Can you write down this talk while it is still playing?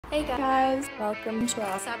Hey guys, welcome to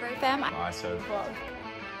our Sabo fam Iso vlog.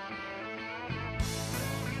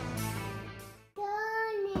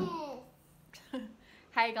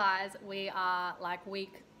 Hey guys, we are like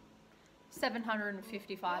week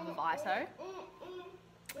 755 of Iso.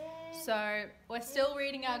 So we're still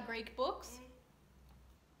reading our Greek books.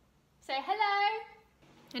 Say hello!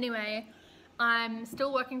 Anyway, I'm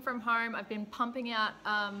still working from home. I've been pumping out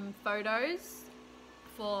photos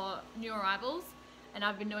for new arrivals, and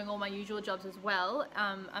I've been doing all my usual jobs as well.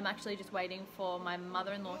 I'm actually just waiting for my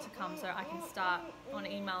mother-in-law to come so I can start on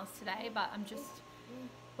emails today, but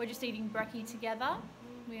we're just eating brekkie together.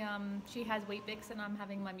 She has Weet-Bix and I'm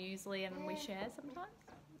having my muesli, and we share sometimes.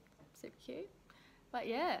 Super cute. But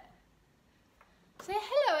yeah. Say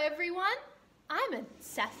hello everyone. I'm a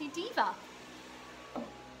sassy diva.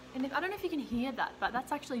 And I don't know if you can hear that, but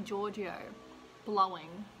that's actually Giorgio blowing.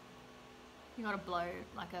 You gotta blow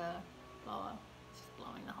like a blower. It's just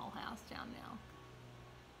blowing the whole house down now.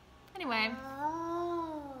 Anyway,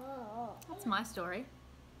 that's my story.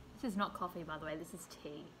 This is not coffee, by the way, this is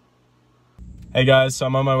tea. Hey guys, so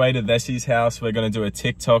I'm on my way to Vessi's house. We're going to do a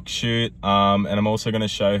TikTok shoot, and I'm also going to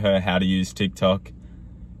show her how to use TikTok.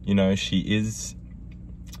 You know, she's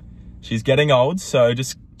getting old, so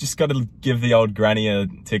just got to give the old granny a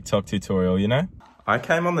TikTok tutorial, you know? I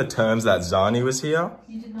came on the terms that Zani was here.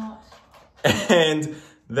 You did not. And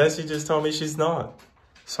Vessi just told me she's not.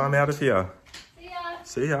 So I'm out of here. See ya.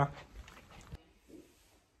 See ya.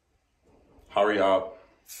 Hurry up.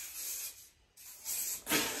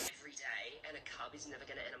 Never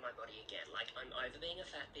gonna enter my body again. Like, I'm over being a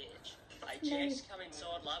fat bitch. I just come in so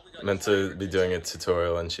live. We got Meant to be doing a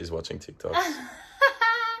tutorial and she's watching TikToks.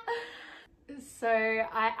 So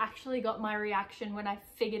I actually got my reaction when I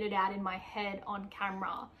figured it out in my head on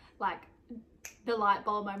camera. Like the light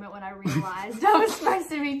bulb moment when I realized I was supposed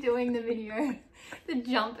to be doing the video. The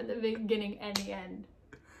jump at the beginning and the end.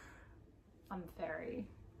 I'm very...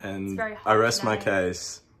 And very hot I rest my today.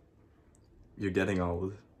 case. You're getting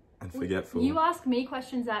old and forgetful. You ask me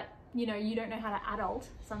questions that, you know, you don't know how to adult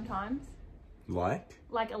sometimes. Like?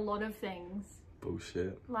 Like a lot of things.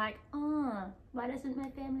 Bullshit. Like, why doesn't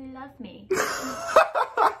my family love me? Good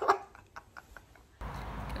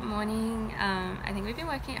morning. I think we've been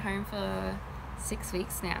working at home for 6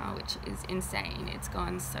 weeks now, which is insane. It's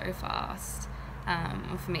gone so fast,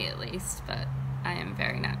 well, for me at least, but I am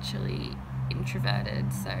very naturally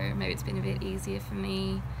introverted, so maybe it's been a bit easier for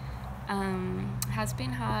me. Has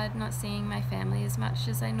been hard not seeing my family as much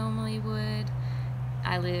as I normally would.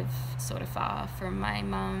 I live sort of far from my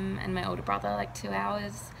mum and my older brother, like 2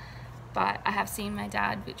 hours, but I have seen my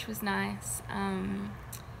dad, which was nice.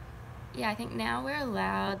 Yeah, I think now we're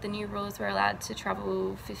allowed, the new rules, we're allowed to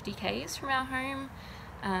travel 50 k's from our home.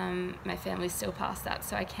 My family's still past that,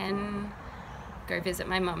 so I can go visit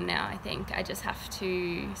my mum now. I think I just have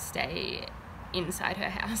to stay inside her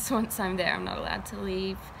house once I'm there. I'm not allowed to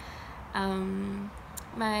leave.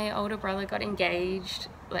 My older brother got engaged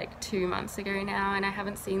like 2 months ago now, and I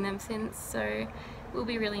haven't seen them since, so it will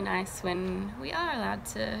be really nice when we are allowed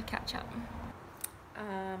to catch up.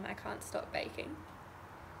 I can't stop baking,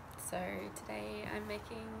 so today I'm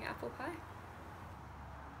making apple pie.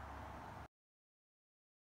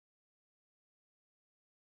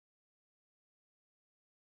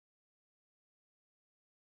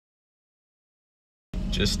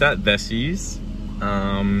 Just at Vessi's.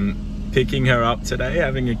 Picking her up today,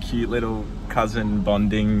 having a cute little cousin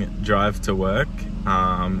bonding drive to work.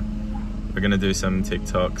 We're gonna do some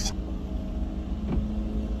TikToks.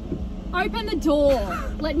 Open the door.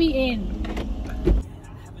 Let me in.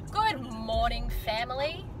 Good morning,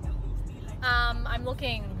 family. I'm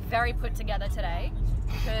looking very put together today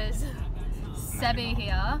because Sebi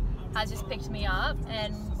here has just picked me up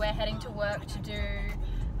and we're heading to work to do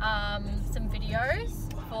some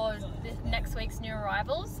videos for next week's new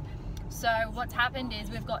arrivals. So what's happened is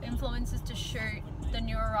we've got influencers to shoot the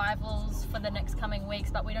new arrivals for the next coming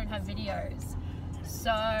weeks, but we don't have videos.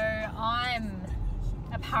 So I'm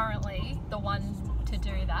apparently the one to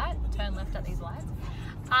do that. Turn left at these lights.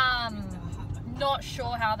 Not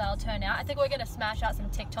sure how they'll turn out. I think we're gonna smash out some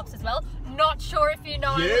TikToks as well. Not sure if you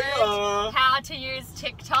know how to use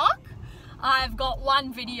TikTok. I've got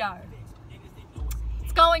one video.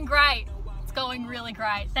 It's going great. It's going really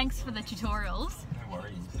great. Thanks for the tutorials. No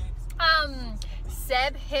worries.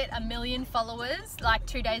 Seb hit 1 million followers like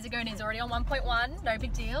 2 days ago and he's already on 1.1, no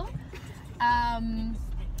big deal.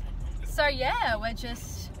 So yeah,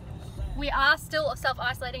 we are still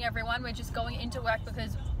self-isolating everyone. We're just going into work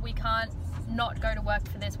because we can't not go to work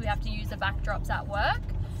for this. We have to use the backdrops at work,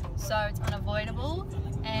 so it's unavoidable,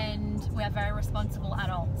 and we're very responsible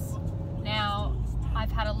adults. Now,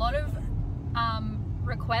 I've had a lot of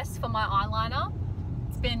requests for my eyeliner.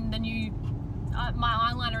 It's been the new,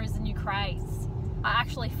 my eyeliner is the new craze. I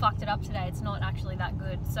actually fucked it up today. It's not actually that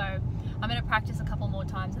good. So I'm gonna practice a couple more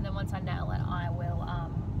times, and then once I nail it, I will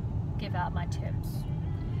give out my tips.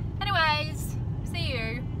 Anyways, see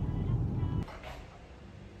you.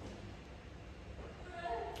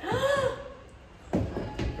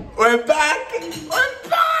 We're back! We're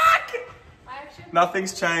back!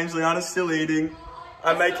 Nothing's changed. Liana's still eating.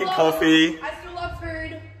 I'm making coffee. I still love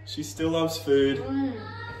food. She still loves food.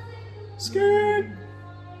 Scared.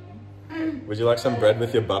 Would you like some bread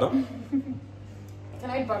with your butter? Can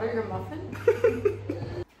I butter your muffin?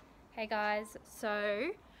 Hey guys,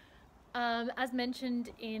 so as mentioned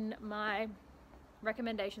in my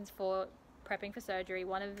recommendations for prepping for surgery,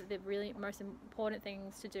 one of the really most important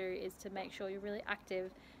things to do is to make sure you're really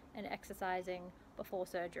active and exercising before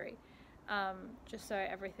surgery, just so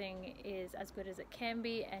everything is as good as it can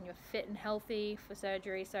be and you're fit and healthy for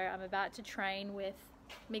surgery. So I'm about to train with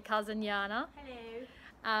my cousin Yana.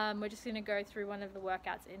 Hello. We're just going to go through one of the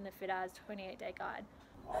workouts in the Fit As 28-day guide.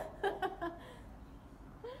 It's perfect.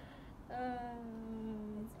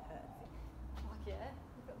 Fuck yeah,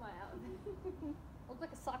 look at my outfit. I look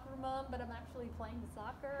like a soccer mom, but I'm actually playing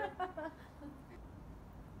soccer.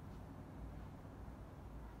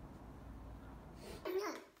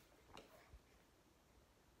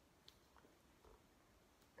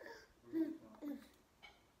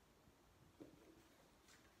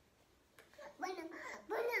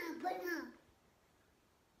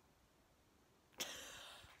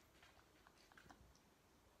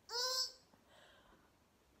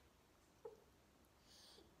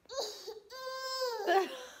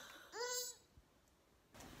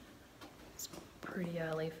 It's pretty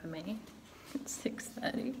early for me. It's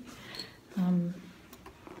 6:30. I'm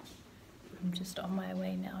just on my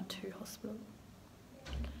way now to hospital.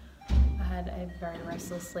 I had a very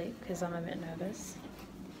restless sleep because I'm a bit nervous.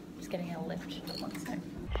 Just getting a lift. One sec.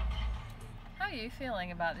 How are you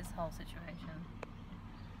feeling about this whole situation?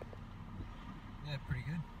 Yeah, pretty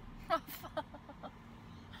good.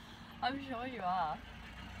 I'm sure you are.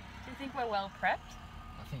 Do you think we're well prepped?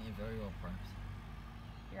 I think you're very well prepped.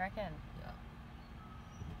 You reckon? Yeah.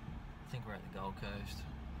 I think we're at the Gold Coast.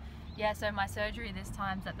 Yeah, so my surgery this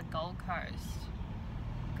time's at the Gold Coast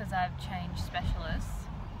because I've changed specialists.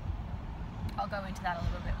 I'll go into that a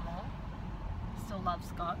little bit more. Still love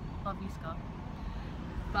Scott. Love you, Scott.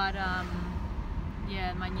 But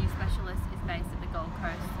yeah, my new specialist is based at the Gold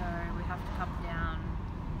Coast, so we have to come down,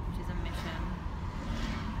 which is a mission,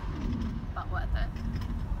 but worth it.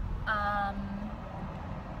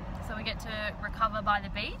 So we get to recover by the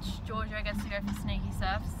beach. Giorgio gets to go for sneaky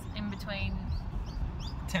surfs in between.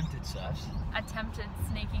 Attempted surfs. Attempted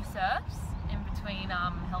sneaky surfs in between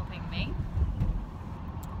helping me.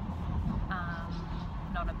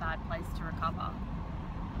 Not a bad place to recover.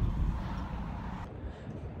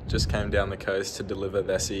 Just came down the coast to deliver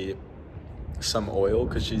Vessie some oil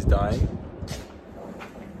because she's dying.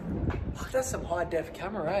 Fuck, that's some high def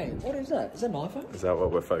camera, eh? What is that? Is that an iPhone? Is that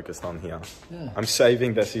what we're focused on here? Yeah. I'm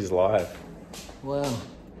saving Vessie's life. Wow.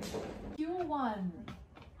 You're one.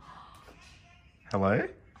 Hello?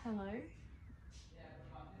 Hello.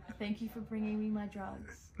 Thank you for bringing me my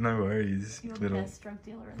drugs. No worries. You're the best drug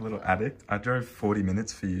dealer in the Little world. addict. I drove 40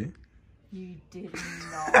 minutes for you. You did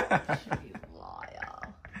not, you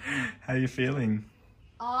liar. How are you feeling?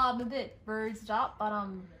 I'm a bit bruised up, but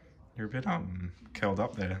You're a bit curled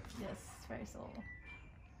up there. yes, very sore.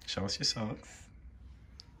 Show us your socks.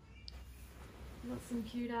 Got some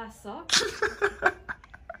cute ass socks.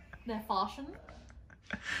 They're fashion.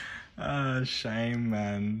 Shame,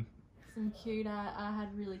 man. Some cute, I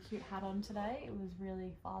had really cute hat on today. It was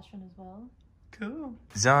really fashion as well. Cool.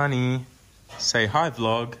 Zani, say hi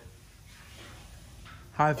vlog.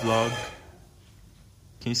 Hi vlog.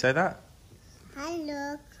 Can you say that?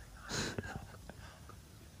 Hello.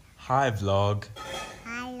 Hi vlog.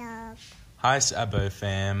 Hello. Hi Sabo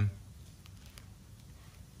fam.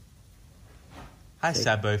 Hi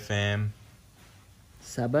Sabo fam.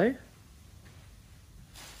 Sabo?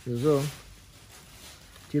 Zuzu.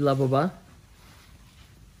 Do you love Baba?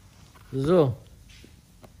 Zuzu.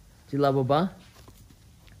 Do you love Baba?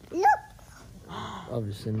 Look.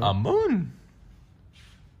 Obviously A not. moon.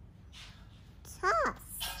 Sauce.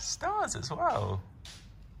 Stars as well.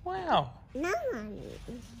 Wow. No.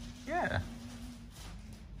 Yeah.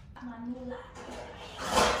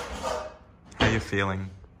 How you feeling?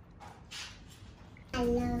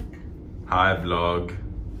 Hello. Hi vlog.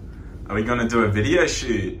 Are we gonna do a video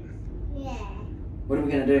shoot? Yeah. What are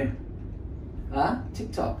we gonna do? Huh?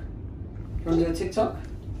 TikTok. You wanna do a TikTok?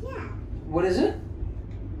 Yeah. What is it?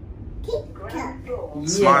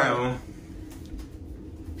 Smile.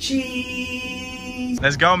 Cheese.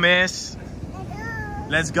 Let's go, miss.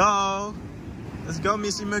 Let's go. Let's go,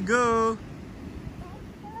 Missy Magoo.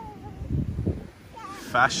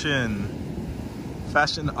 Fashion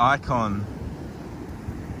icon.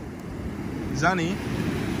 Zani,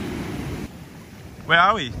 where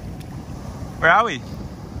are we? Where are we?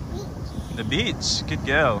 The beach. Good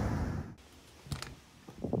girl.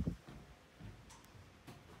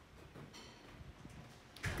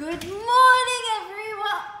 Good morning,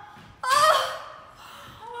 everyone. Oh,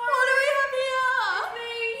 what do we have here?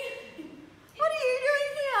 What are you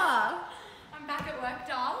doing here? I'm back at work,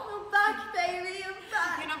 doll. I'm back, baby. I'm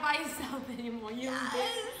back. You're not by yourself anymore. You're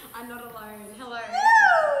I'm not alone. Hello.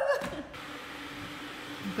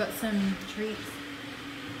 We've got some treats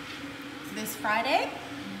this Friday.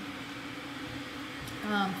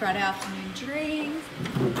 Friday afternoon drinks.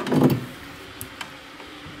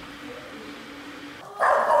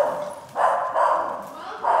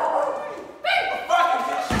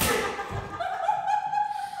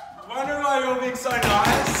 Wondering why you're being so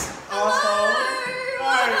nice, asshole.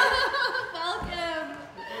 Welcome.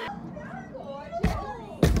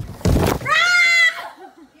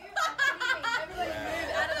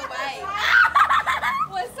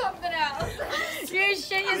 What's something else? You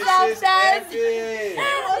shit yourself, Dad. It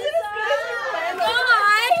wasn't as good as you planned.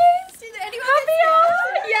 Guys, did anyone happy hour?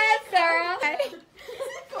 Yes, Sarah.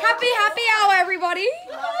 Happy hour, everybody.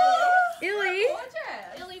 Illy.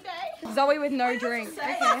 Zoe with no drink.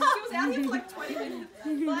 Okay. She was out here for like 20 minutes.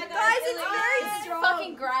 Guys, it's very strong.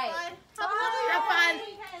 Fucking great. Have fun.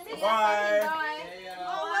 Bye.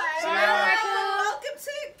 Welcome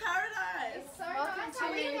to paradise. Welcome to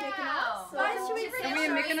Mykonos. Guys, should we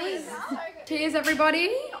in Mykonos? Cheers, everybody.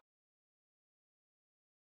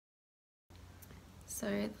 So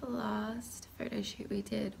the last photo shoot we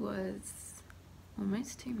did was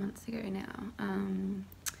almost 2 months ago now.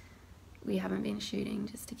 We haven't been shooting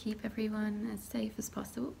just to keep everyone as safe as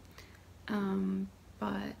possible,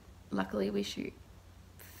 but luckily we shoot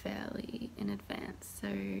fairly in advance, so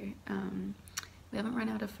we haven't run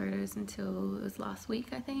out of photos until it was last week,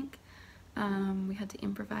 I think. We had to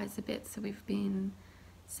improvise a bit, so we've been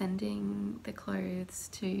sending the clothes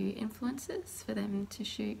to influencers for them to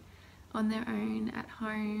shoot on their own at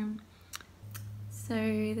home. So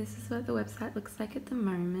this is what the website looks like at the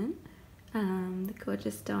moment. The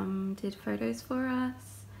gorgeous Dom did photos for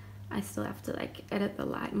us. I still have to like edit the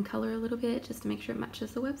light and color a little bit just to make sure it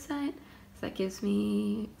matches the website, so that gives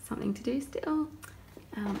me something to do still.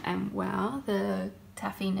 And wow, the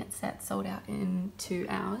taffy knit set sold out in 2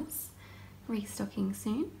 hours. Restocking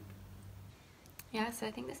soon. Yeah, so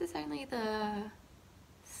I think this is only the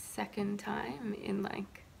second time in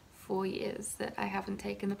like 4 years that I haven't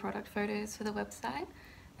taken the product photos for the website.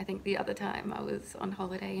 I think the other time I was on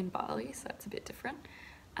holiday in Bali, so that's a bit different.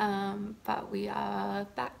 But we are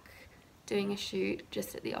back doing a shoot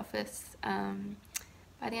just at the office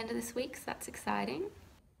by the end of this week, so that's exciting.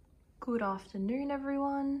 Good afternoon,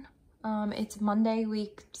 everyone. It's Monday,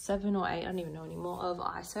 week 7 or 8, I don't even know anymore, of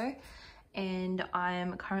Iso. And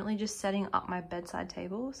I'm currently just setting up my bedside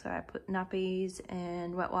table. So I put nappies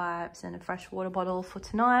and wet wipes and a fresh water bottle for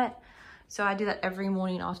tonight. So I do that every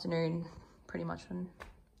morning and afternoon, pretty much when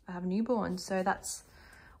I have newborns. So that's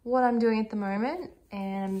what I'm doing at the moment.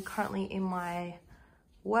 And I'm currently in my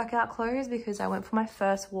workout clothes because I went for my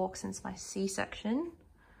first walk since my C-section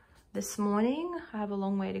this morning. I have a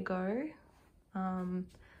long way to go.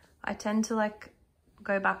 I tend to like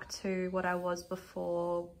go back to what I was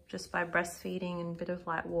before just by breastfeeding and a bit of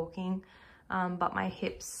light walking, but my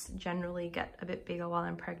hips generally get a bit bigger while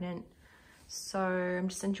I'm pregnant, so I'm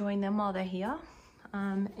just enjoying them while they're here.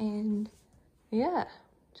 And yeah,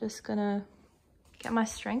 just gonna get my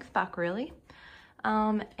strength back really.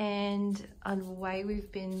 And a way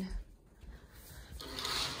we've been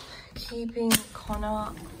keeping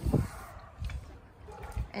Connor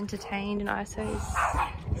entertained and Iso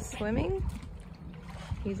is swimming.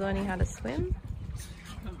 He's learning how to swim.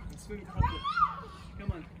 Come on, let's swim properly.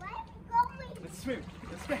 Come on. Let's swim.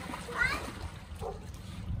 Let's swim.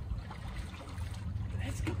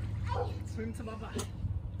 Let's go. Swim to Baba.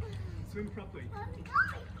 Swim properly.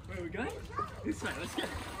 Where are we going? This way. Let's go.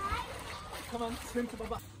 Come on, swim to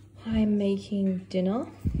Baba. I'm making dinner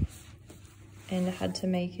and I had to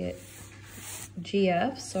make it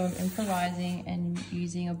GF, so I'm improvising and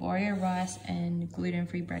using arborio rice and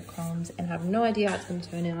gluten-free breadcrumbs, and I have no idea how it's going to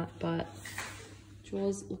turn out, but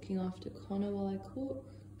Jaws looking after Connor while I cook.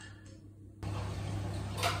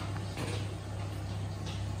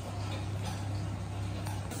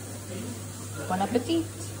 Bon appetit!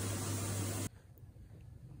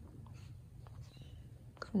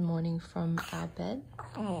 Good morning from our bed.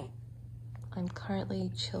 I'm currently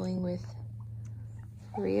chilling with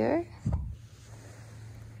Rio.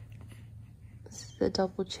 This is the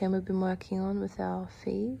double chin we've been working on with our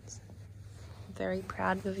feeds. Very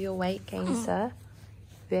proud of your weight gain, sir.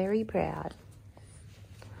 Very proud.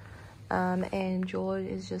 And George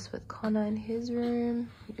is just with Connor in his room.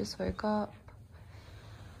 He just woke up.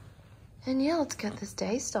 And yeah, let's get this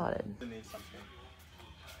day started.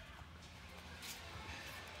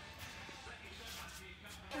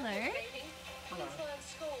 Hello.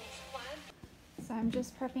 So I'm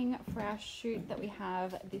just prepping for our shoot that we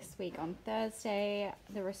have this week on Thursday.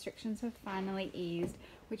 The restrictions have finally eased,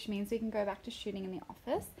 which means we can go back to shooting in the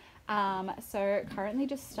office. So currently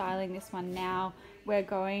just styling this one now. We're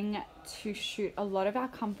going to shoot a lot of our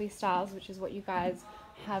comfy styles, which is what you guys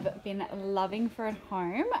have been loving for at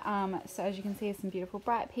home. So as you can see, some beautiful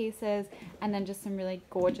bright pieces and then just some really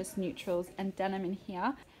gorgeous neutrals and denim in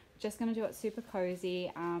here. Just gonna do it super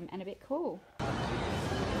cozy and a bit cool.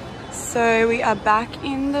 So we are back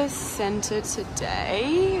in the center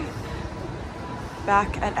today,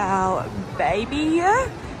 back at our baby.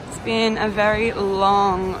 It's been a very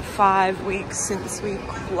long 5 weeks since we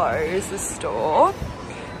closed the store.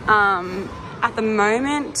 At the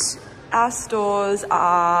moment, our stores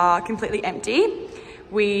are completely empty.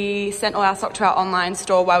 We sent all our stock to our online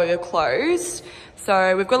store while we were closed.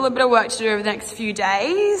 So we've got a little bit of work to do over the next few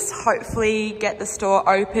days. Hopefully get the store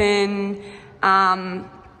open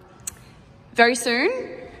very soon.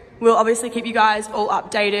 We'll obviously keep you guys all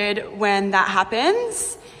updated when that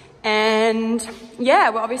happens. And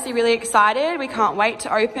yeah, we're obviously really excited. We can't wait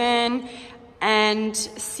to open and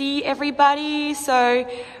see everybody. So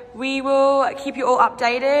we will keep you all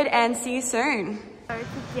updated and see you soon. So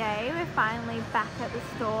today we're finally back at the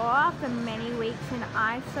store after many weeks in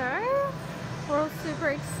Iso. We're all super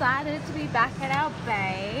excited to be back at our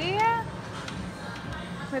bay.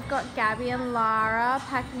 We've got Gabby and Lara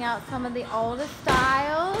packing out some of the older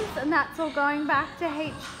styles, and that's all going back to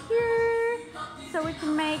HQ so we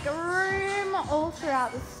can make room all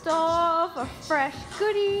throughout the store for fresh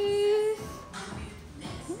goodies.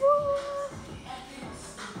 Woo!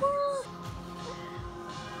 Woo!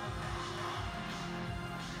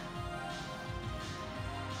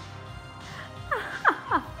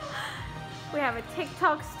 We have a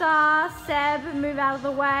TikTok star, Sab, move out of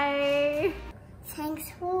the way.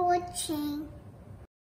 Thanks for watching.